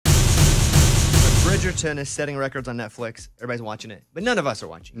Bridgerton is setting records on Netflix. Everybody's watching it, but none of us are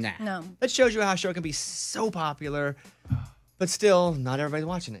watching it. Nah. No. That shows you how a show can be so popular, but still not everybody's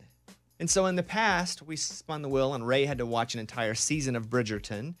watching it. And so in the past, we spun the wheel, and Ray had to watch an entire season of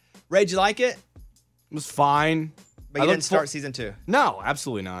Bridgerton. Ray, did you like it? It was fine. But you didn't start season 2. No,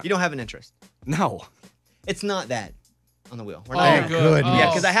 absolutely not. You don't have an interest. No. It's not that on the wheel. We're Oh, good. Yeah,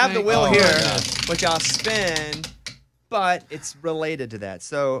 because I have the wheel here, gosh. which I'll spin, but it's related to that.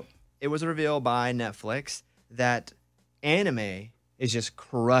 So it was revealed by Netflix that anime is just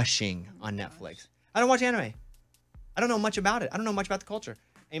crushing on Netflix. I don't watch anime. I don't know much about it. I don't know much about the culture.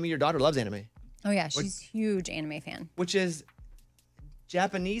 Amy, your daughter loves anime. Oh, yeah. She's a huge anime fan. Which is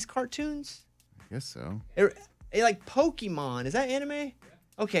Japanese cartoons? I guess so. Like Pokemon. Is that anime?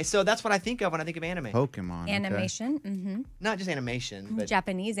 Okay, so that's what I think of when I think of anime. Pokemon. okay. Animation. Mm-hmm. Not just animation, but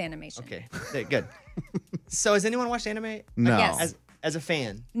Japanese animation. okay, good. So has anyone watched anime? No. Yes. As a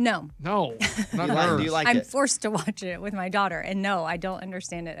fan? No. No. Not Do hers. you like I'm it? forced to watch it with my daughter, and no, I don't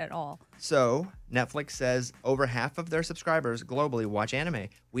understand it at all. So Netflix says over half of their subscribers globally watch anime.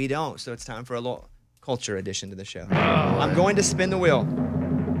 We don't, so it's time for a little culture addition to the show. I'm going to spin the wheel.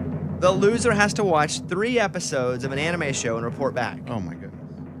 The loser has to watch 3 episodes of an anime show and report back. Oh my goodness.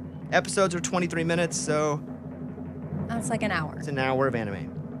 Episodes are 23 minutes, so That's like an hour. it's an hour of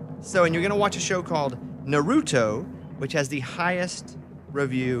anime. So, and you're going to watch a show called Naruto, which has the highest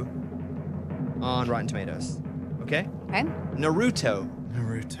review on Rotten Tomatoes. Okay? Okay. Naruto.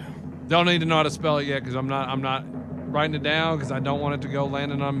 Don't need to know how to spell it yet because I'm not writing it down because I don't want it to go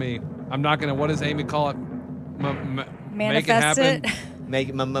landing on me. I'm not gonna. What does Amy call it? Make it Manifest happen. it. Make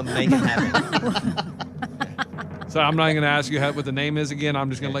it happen. So I'm not gonna ask you what the name is again. I'm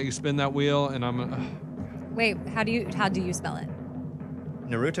just gonna let you spin that wheel, and I'm. Wait, how do you spell it?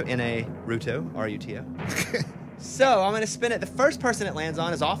 Naruto, N-A-Ruto, R-U-T-O. So I'm going to spin it. The first person it lands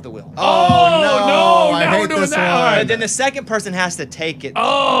on is off the wheel. Oh, no! I Now hate we're doing this that. one. But then the second person has to take it.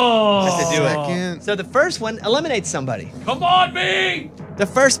 Oh! Has to do it. Second. So the first one eliminates somebody. Come on, me! The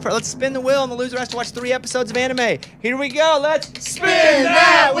first let's spin the wheel, and the loser has to watch 3 episodes of anime. Here we go. Let's spin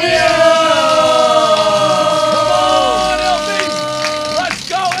that wheel! Come on, LB! Let's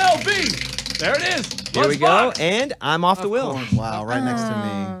go, LB! There it is. Here we go, and I'm off the wheel. Wow, right next to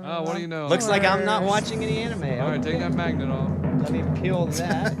me. Oh, what do you know? Looks like I'm not watching any anime. All right, take that magnet off. Let me peel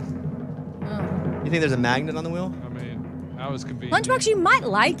that. You think there's a magnet on the wheel? I mean, that was convenient. Lunchbox, you might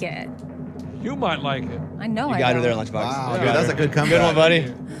like it. You might like it. I know You I got her will. there, Lunchbox. Wow, You dude, got that's her. a good comeback. Good one,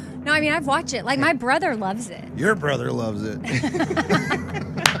 buddy. No, I mean, I've watched it. Like, my brother loves it. Your brother loves it.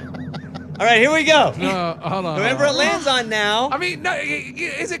 All right, here we go. No, hold on. Whoever it lands on now. I mean, no,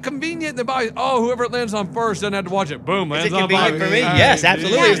 is it convenient that whoever it lands on first doesn't have to watch it? Boom, Is it lands on convenient Bobby. for me? All right, Yes,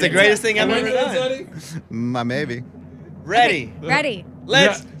 absolutely. yeah. It was the greatest thing I've When ever it is, done. Eddie? Maybe. Ready. Ready.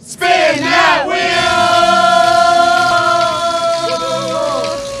 Let's Yeah. spin that wheel!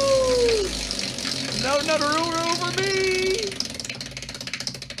 No, not a ruler over me.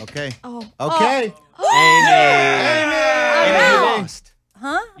 Okay. Oh. Okay. Amy, you no. lost.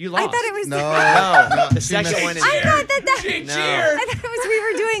 Huh? You I lost. thought it was. No. No, the she second missed- one is. I thought that. She No. cheered. I thought it was we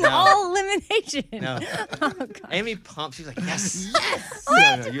were doing all elimination. No. Oh, God. Amy pumped. She was like, yes. Yes.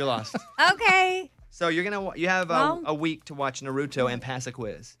 No, you lost. Okay. So you have Well- a week to watch Naruto and pass a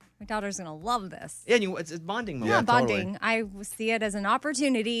quiz. My daughter's gonna love this. Yeah, and it's bonding moment. Yeah, Yeah, bonding. totally. I see it as an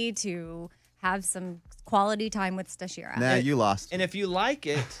opportunity to have some quality time with Stashira. Nah, you lost. And if you like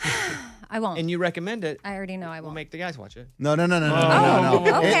it I won't. and you recommend it, I already know I we'll won't. make the guys watch it. No. Oh,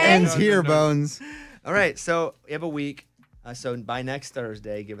 It okay. ends No, here, no. Bones. All right, so you have a week. So by next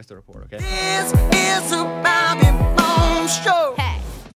Thursday, give us the report, okay? This is a Bobby Bones show. Hey.